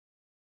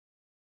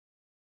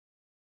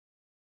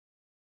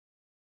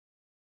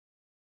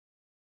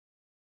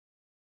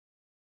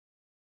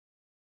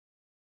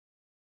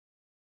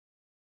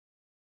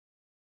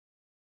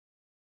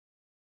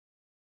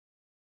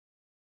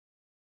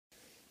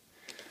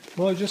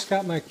Well, I just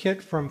got my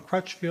kit from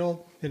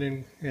Crutchfield,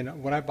 and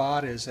what I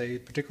bought is a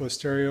particular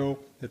stereo.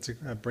 It's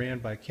a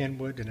brand by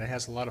Kenwood, and it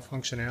has a lot of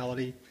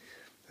functionality.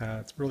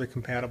 It's really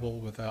compatible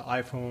with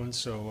iPhones,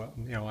 so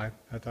I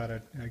thought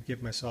I'd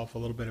give myself a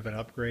little bit of an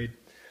upgrade.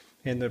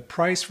 And the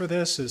price for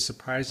this is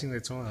surprisingly,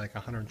 it's only like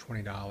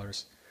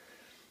 $120.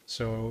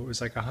 So it was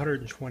like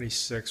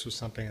 $126 or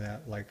something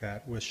like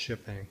that with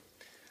shipping.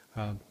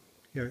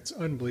 It's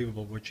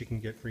unbelievable what you can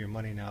get for your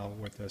money now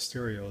with the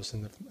stereos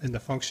and the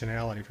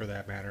functionality for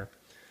that matter.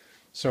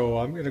 So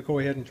I'm going to go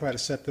ahead and try to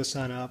set this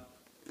on up.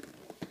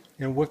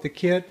 And with the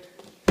kit,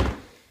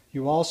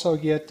 you also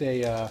get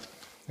a,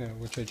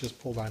 which I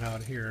just pulled on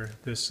out here,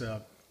 this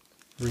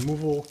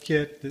removal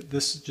kit.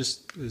 This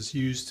just is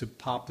used to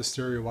pop the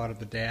stereo out of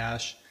the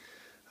dash.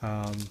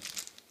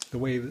 The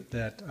way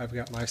that I've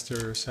got my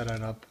stereo set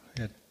on up,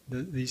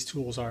 these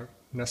tools aren't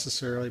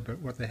necessarily, but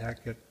what the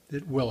heck, it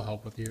will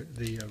help with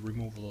the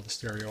removal of the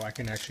stereo. I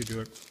can actually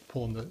do it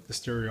pulling the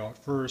stereo out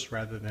first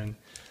rather than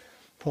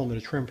pulling the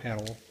trim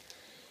panel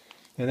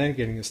and then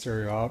getting the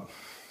stereo out.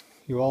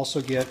 You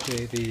also get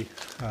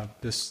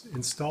this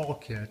install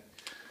kit,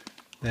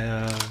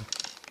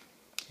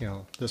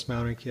 this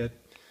mounting kit,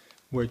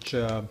 which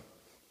of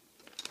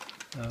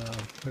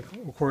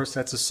course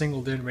that's a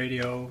single DIN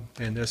radio,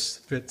 and this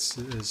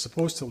is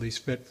supposed to at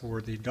least fit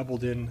for the double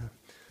DIN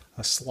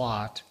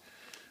slot.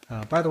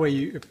 By the way,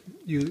 you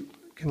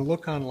can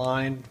look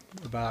online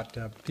about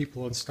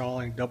people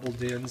installing double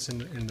DINs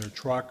in their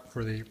truck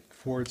for the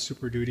Ford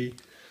Super Duty,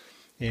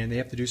 and they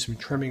have to do some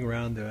trimming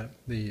around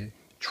the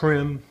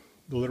trim,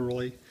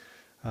 literally,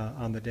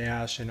 on the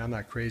dash, and I'm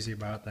not crazy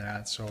about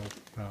that, so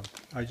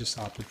I just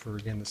opted for,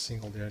 again, the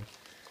single DIN.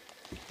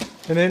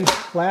 And then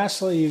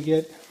lastly, you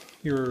get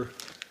your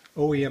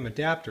OEM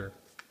adapter.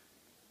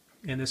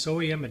 And this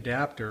OEM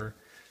adapter,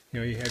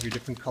 you have your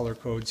different color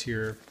codes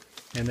here,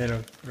 and then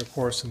of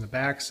course on the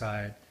back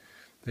side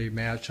they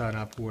match on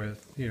up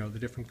with the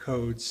different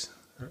codes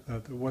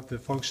of what the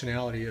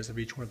functionality is of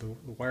each one of the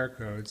wire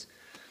codes.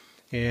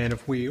 And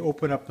if we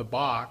open up the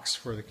box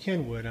for the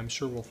Kenwood, I'm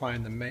sure we'll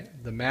find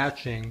the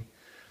matching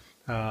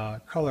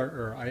color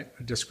or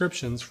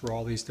descriptions for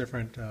all these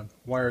different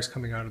wires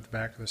coming out of the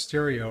back of the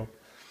stereo.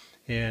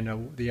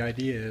 And the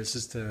idea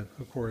is to,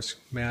 of course,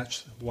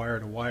 match wire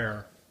to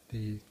wire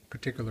the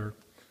particular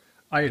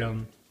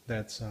item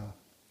that's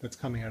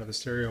coming out of the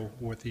stereo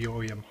with the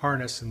OEM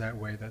harness, and that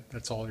way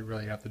that's all you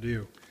really have to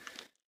do.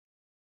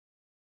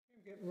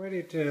 I'm getting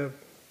ready to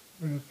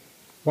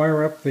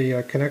wire up the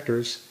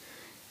connectors,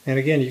 and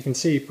again you can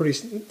see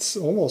it's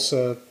almost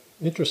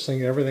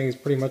interesting. Everything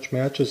pretty much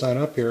matches on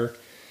up here.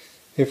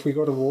 If we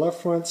go to the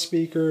left front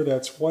speaker,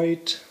 that's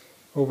white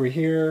over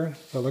here.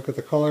 Look at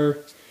the color.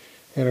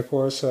 And of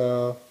course,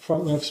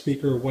 front left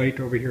speaker white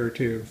over here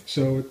too.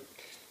 So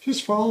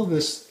just follow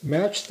this,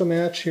 match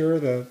here,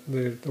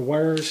 the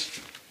wires,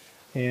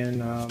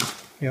 and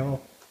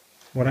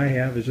what I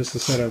have is just a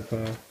set of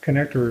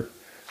connector,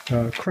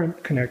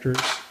 crimp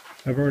connectors.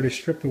 I've already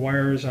stripped the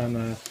wires on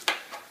the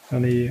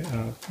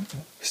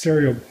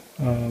stereo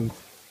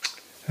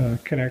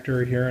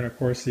connector here, and of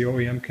course the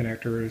OEM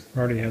connector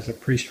already has a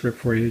pre-strip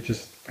for you. You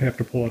just have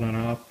to pull it on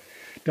off.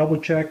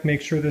 Double check,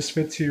 make sure this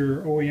fits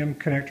your OEM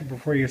connector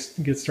before you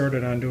get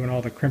started on doing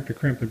all the crimp to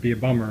crimp. It'd be a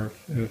bummer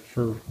if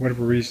for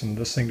whatever reason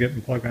this thing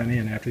didn't plug on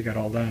in after you got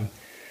all done.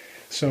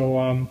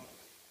 So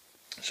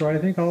so I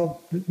think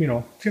it's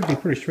going to be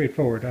pretty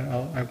straightforward.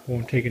 I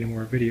won't take any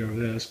more video of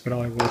this, but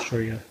I will show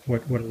you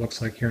what it looks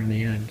like here in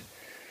the end.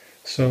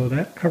 So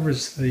that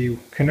covers the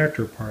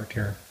connector part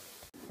here.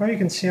 Well, you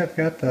can see I've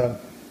got the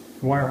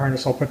wire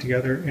harness all put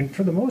together, and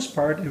for the most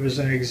part it was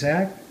an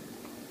exact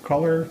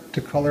color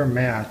to color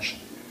match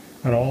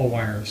on all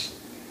wires.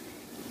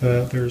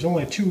 There's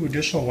only two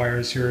additional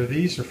wires here.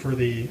 These are for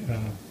the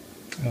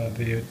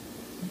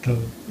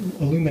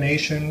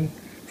illumination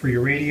for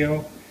your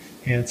radio,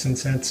 and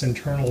since that's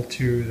internal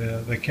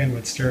to the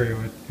Kenwood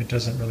stereo, it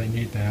doesn't really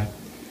need that.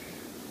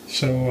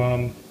 So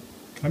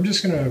I'm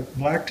just going to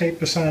black tape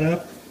this on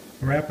up,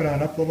 wrap it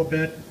on up a little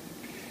bit,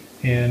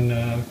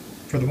 and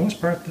for the most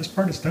part this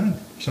part is done.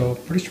 So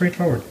pretty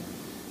straightforward.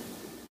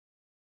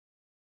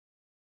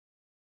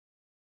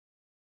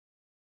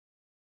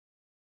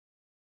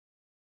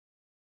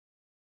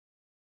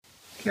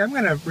 Okay, I'm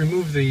going to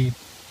remove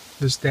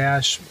this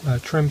dash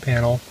trim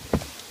panel.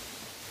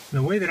 And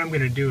the way that I'm going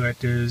to do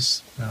it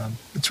is,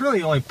 it's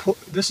really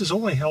this is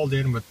only held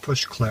in with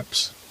push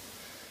clips.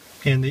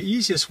 And the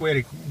easiest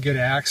way to get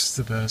access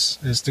to this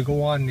is to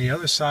go on the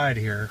other side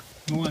here,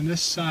 go on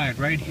this side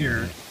right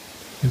here,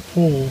 and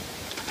pull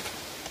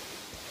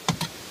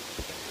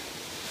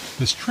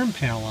this trim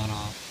panel on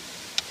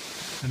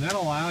off. And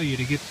that'll allow you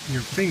to get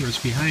your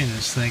fingers behind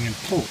this thing and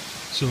pull.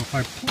 So if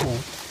I pull,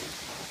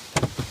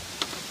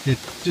 it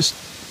just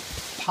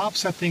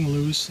pops that thing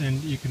loose,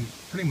 and you can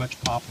pretty much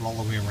pop it all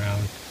the way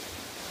around.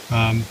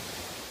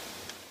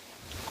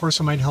 Of course,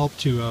 it might help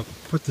to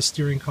put the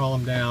steering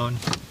column down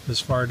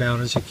as far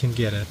down as you can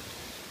get it,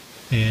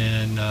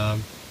 and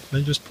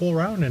then just pull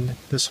around, and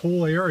this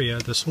whole area,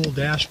 this whole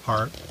dash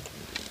part,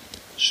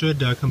 should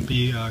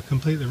be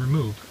completely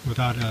removed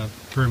without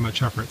very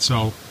much effort.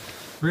 So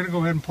we're going to go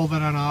ahead and pull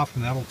that on off,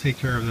 and that'll take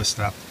care of this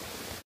step.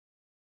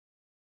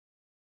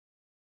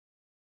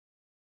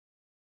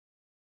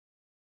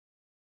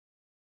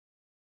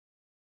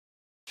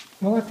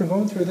 Well, after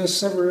going through this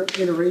several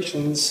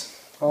iterations,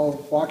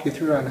 I'll walk you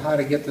through on how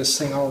to get this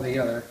thing all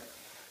together.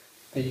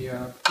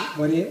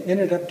 What it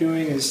ended up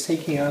doing is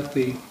taking out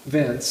the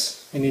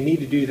vents, and you need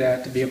to do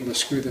that to be able to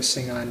screw this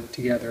thing on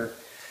together.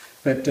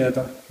 But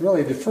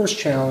really the first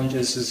challenge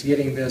is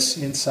getting this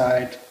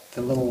inside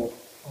the little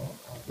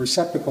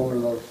receptacle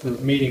or the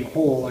mating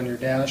hole on your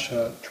dash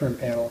trim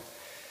panel.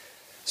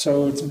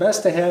 So it's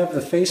best to have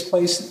the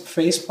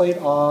faceplate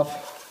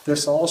off,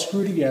 this all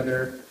screwed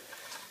together,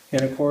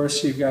 and of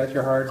course you've got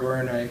your hardware,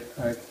 and I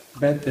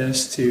bent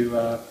this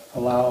to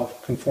allow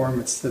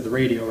conformance to the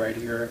radio right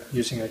here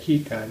using a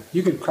heat gun.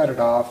 You could cut it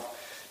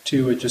off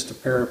too with just a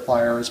pair of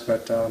pliers,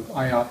 but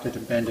I opted to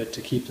bend it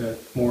to keep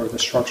more of the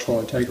structural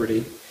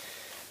integrity.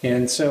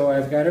 And so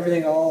I've got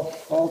everything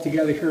all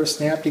together here,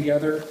 snapped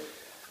together.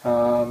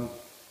 And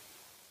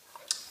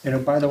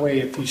by the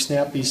way, if you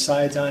snap these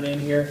sides on in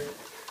here,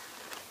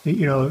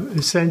 you know,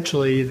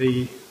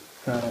 essentially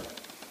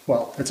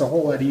well, it's a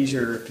whole lot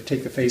easier to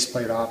take the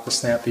faceplate off to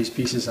snap these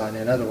pieces on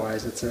in.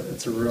 Otherwise, it's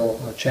a real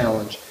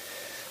challenge.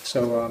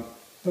 So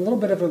a little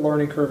bit of a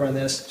learning curve on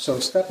this. So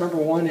step number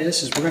one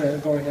is we're going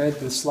to go ahead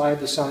and slide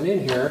this on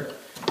in here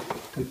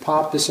and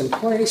pop this in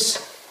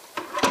place.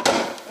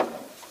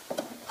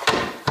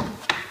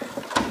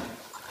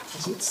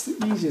 It's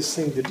the easiest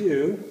thing to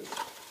do.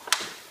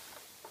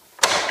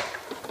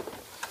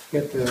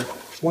 Get the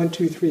 1,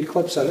 2, 3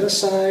 clips on this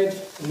side,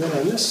 and then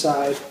on this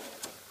side,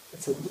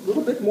 it's a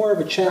little bit more of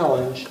a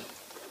challenge,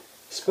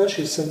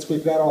 especially since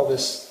we've got all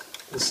this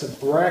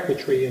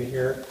bracketry in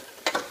here.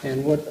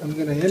 And what I'm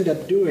going to end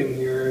up doing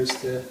here is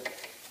to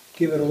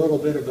give it a little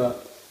bit of a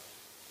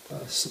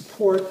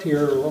support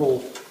here, a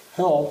little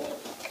help.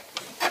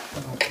 I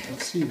don't know if you can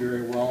see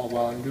very well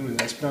while I'm doing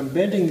this, but I'm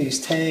bending these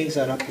tangs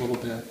on up a little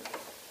bit.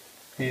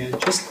 And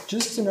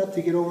just enough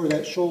to get over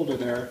that shoulder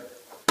there.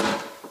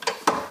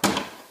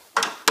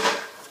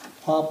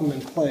 Pop them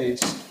in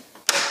place.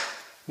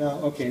 Now,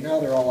 okay, now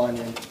they're all on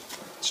in.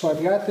 So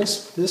I've got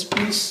this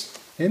piece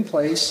in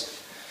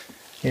place,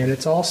 and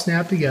it's all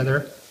snapped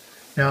together.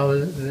 Now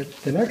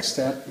the next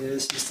step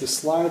is to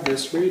slide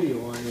this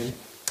radio on in.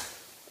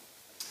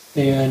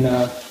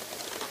 And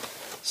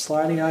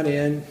sliding on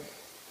in,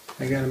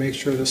 I got to make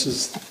sure this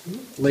is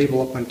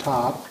label up on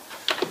top.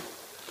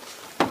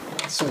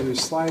 So you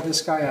slide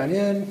this guy on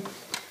in,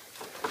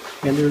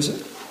 and there's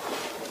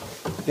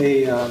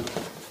a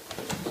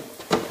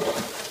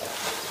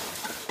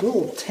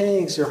little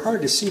tangs. They're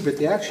hard to see, but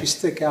they actually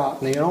stick out,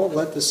 and they don't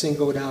let this thing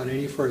go down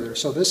any further.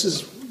 So this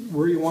is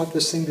where you want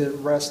this thing to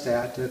rest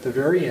at the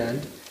very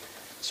end.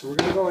 So we're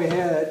going to go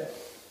ahead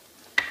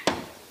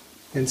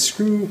and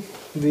screw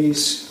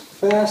these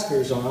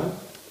fasteners on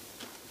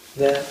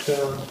that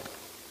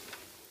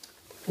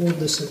hold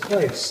this in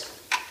place.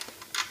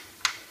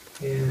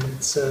 And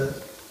it's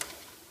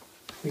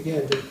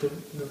again,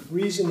 the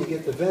reason you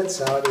get the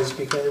vents out is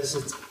because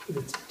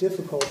it's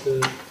difficult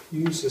to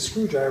use the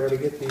screwdriver to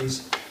get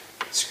these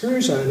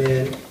screws on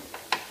in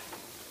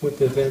with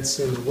the vents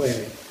in the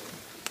way.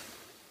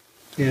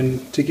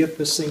 And to get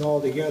this thing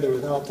all together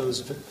without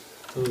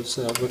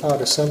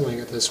without assembling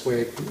it this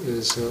way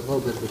is a little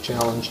bit of a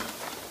challenge.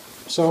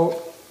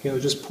 So, you know,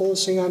 just pull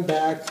this thing on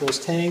back. Those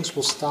tangs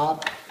will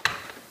stop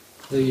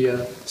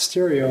the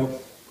stereo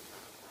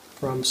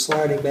from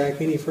sliding back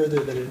any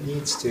further than it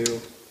needs to.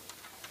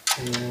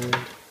 And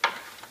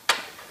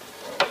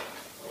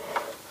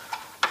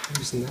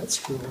using that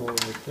screw hole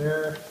right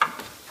there.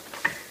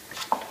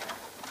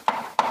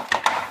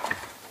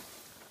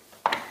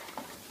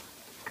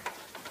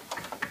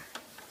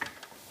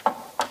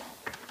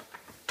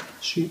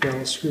 Sheet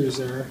metal screws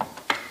there.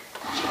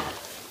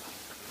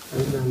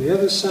 And on the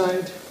other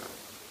side,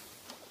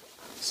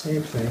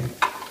 same thing.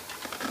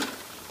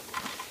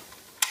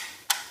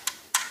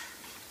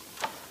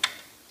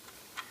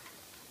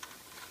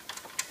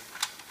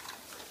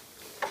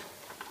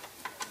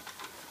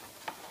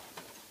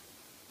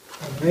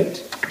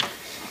 Alright.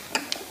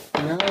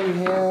 Now we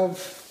have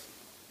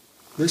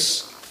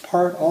this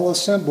part all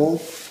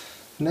assembled.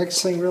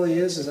 Next thing really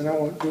is and I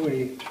won't do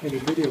any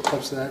video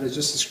clips of that, is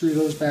just to screw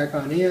those back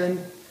on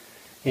in,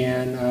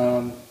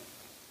 and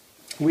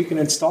we can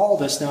install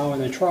this now in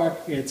the truck.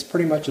 It's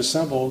pretty much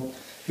assembled.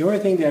 The only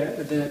thing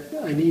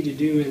that I need to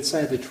do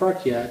inside the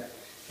truck yet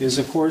is,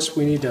 of course,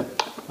 we need to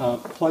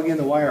plug in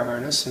the wire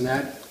harness, and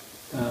that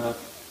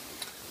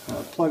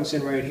plugs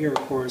in right here, of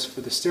course, for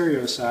the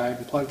stereo side,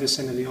 and plug this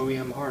into the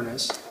OEM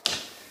harness.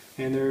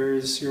 And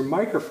there's your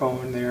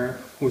microphone there,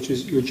 which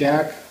is your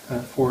jack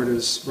for it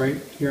is right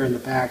here on the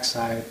back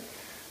side.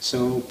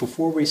 So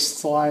before we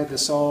slide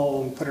this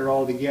all and put it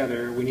all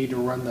together, we need to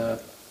run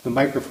the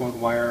microphone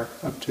wire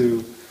up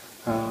to,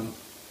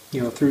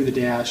 you know, through the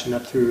dash and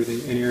up through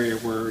an area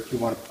where you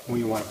want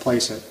to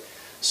place it.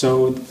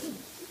 So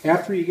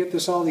after you get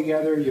this all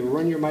together, you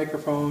run your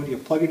microphone, you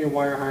plug in your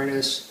wire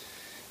harness,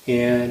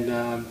 and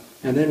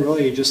then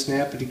really you just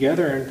snap it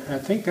together, and I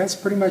think that's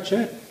pretty much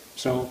it.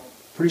 So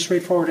pretty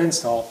straightforward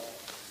install.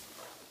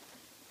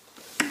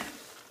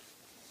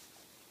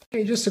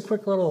 Okay, just a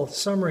quick little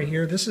summary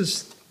here. This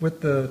is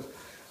with the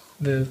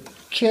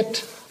kit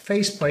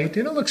faceplate,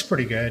 and it looks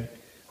pretty good.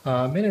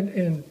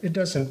 And it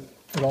doesn't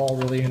at all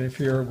really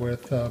interfere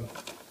with,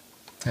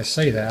 I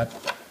say that,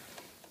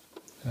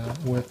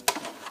 with,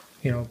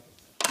 you know,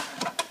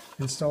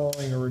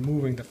 installing or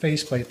removing the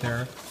faceplate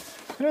there.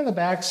 And on the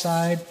back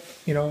side,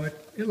 you know,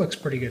 it looks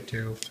pretty good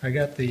too. I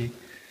got the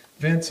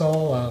vents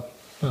all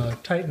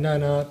tightened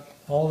on up,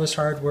 all this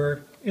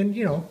hardware, and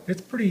you know,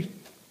 it's pretty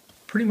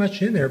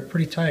much in there,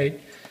 pretty tight.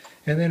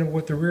 And then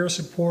with the rear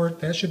support,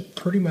 that should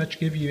pretty much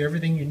give you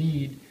everything you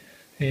need.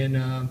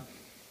 And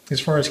as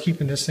far as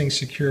keeping this thing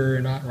secure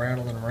and not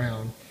rattling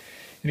around.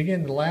 And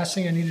again, the last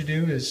thing I need to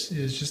do is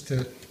just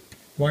to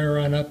wire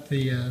on up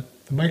the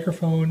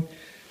microphone.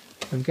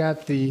 I've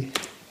got the,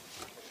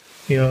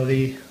 you know,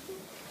 the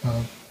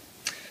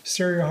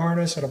stereo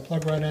harness that'll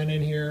plug right on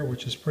in here,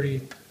 which is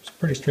pretty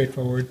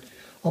straightforward.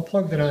 I'll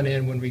plug that on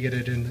in when we get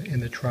it in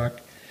the truck.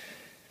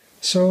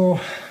 So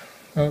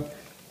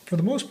for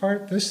the most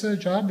part, this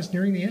job is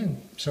nearing the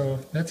end. So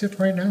that's it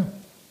for right now.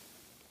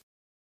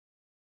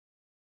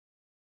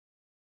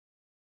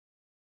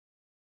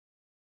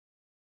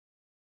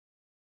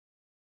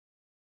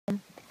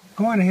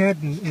 Going ahead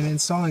and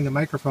installing the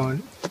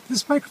microphone.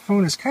 This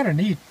microphone is kind of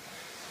neat.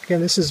 Again,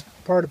 this is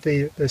part of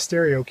the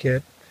stereo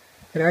kit.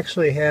 It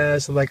actually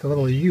has like a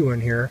little U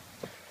in here.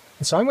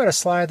 And so I'm going to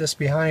slide this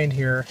behind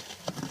here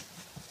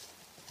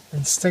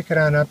and stick it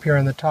on up here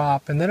on the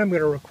top. And then I'm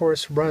going to, of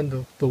course,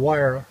 run the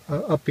wire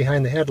up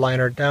behind the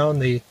headliner down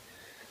the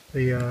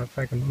if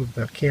I can move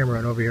the camera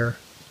on over here.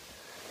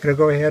 I'm going to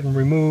go ahead and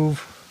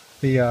remove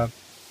the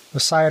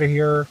side of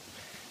here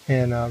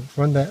and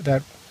run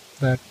that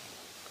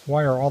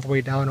wire all the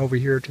way down over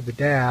here to the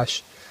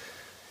dash,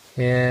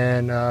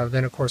 and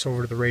then of course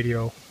over to the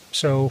radio.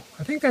 So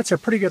I think that's a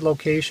pretty good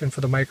location for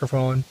the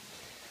microphone.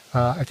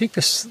 I think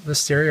the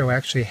stereo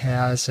actually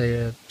has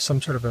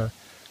some sort of a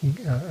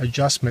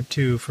adjustment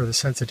too for the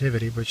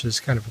sensitivity, which is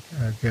kind of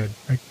good.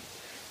 Right?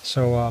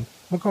 So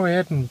we'll go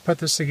ahead and put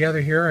this together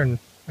here, and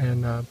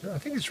I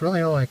think it's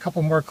really only a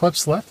couple more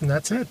clips left, and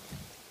that's it.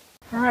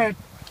 All right,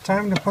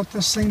 time to put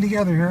this thing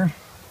together here.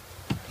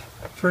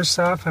 First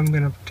off, I'm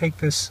going to take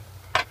this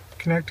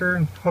connector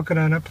and hook it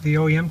on up to the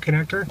OEM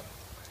connector,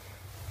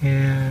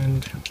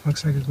 and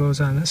looks like it goes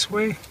on this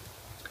way.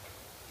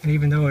 And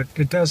even though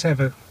it does have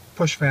a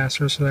push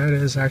fastener, so that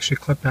is actually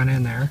clipped on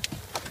in there.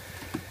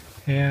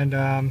 And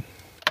I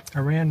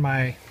ran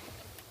my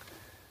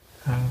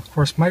of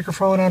course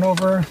microphone on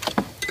over.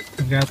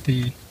 I've got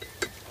the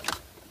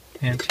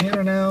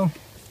antenna now,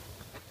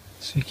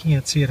 so you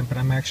can't see it, but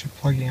I'm actually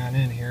plugging on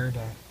in here to,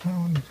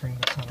 oh, let me bring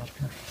this on up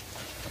here.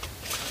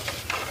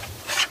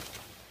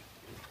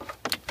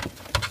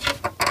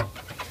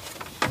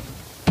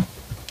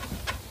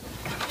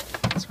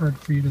 Hard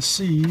for you to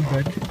see,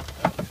 but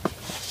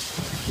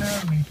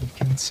maybe you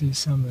can see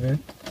some of it.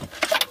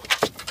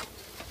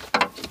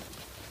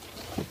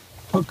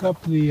 Hook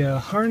up the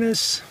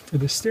harness for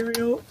the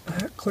stereo.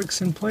 That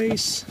clicks in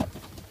place.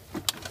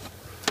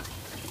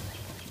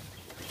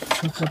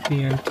 Hook up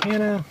the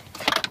antenna.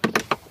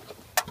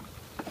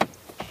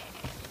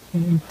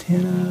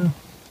 Antenna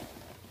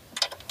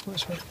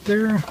goes right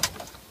there.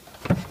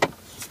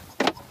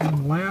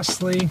 And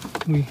lastly,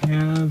 we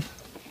have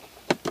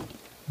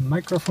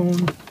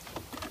microphone,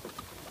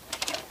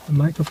 the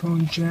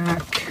microphone jack.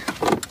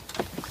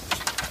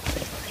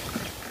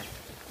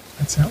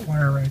 That's that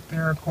wire right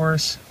there, of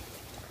course.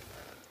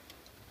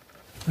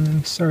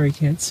 I'm sorry you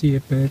can't see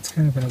it, but it's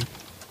kind of a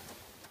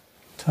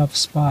tough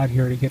spot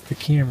here to get the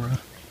camera.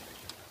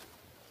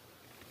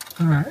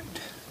 Alright,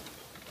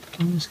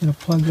 I'm just going to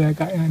plug that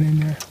guy on in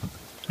there.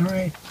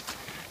 Alright,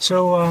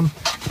 so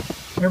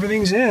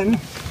everything's in.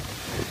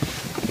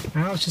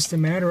 Now it's just a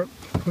matter of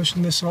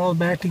pushing this all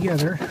back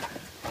together.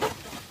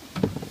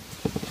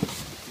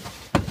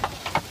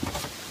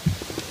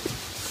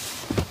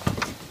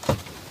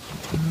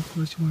 Of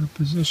course, you want to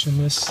position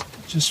this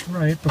just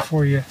right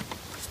before you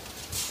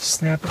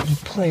snap it in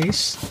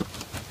place.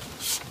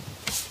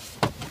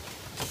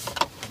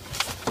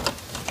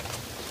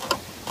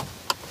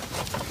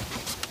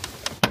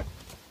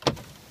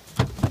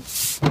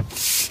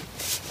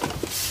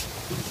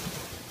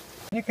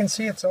 You can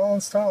see it's all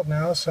installed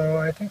now, so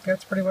I think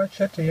that's pretty much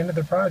it to the end of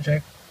the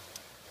project.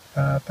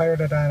 Fired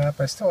it on up.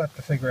 I still have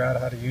to figure out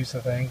how to use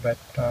the thing, but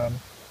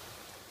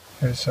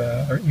there's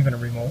or even a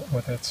remote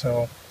with it.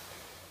 So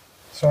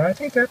I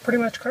think that pretty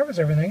much covers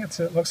everything. It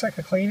looks like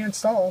a clean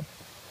install.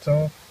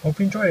 So hope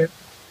you enjoyed it.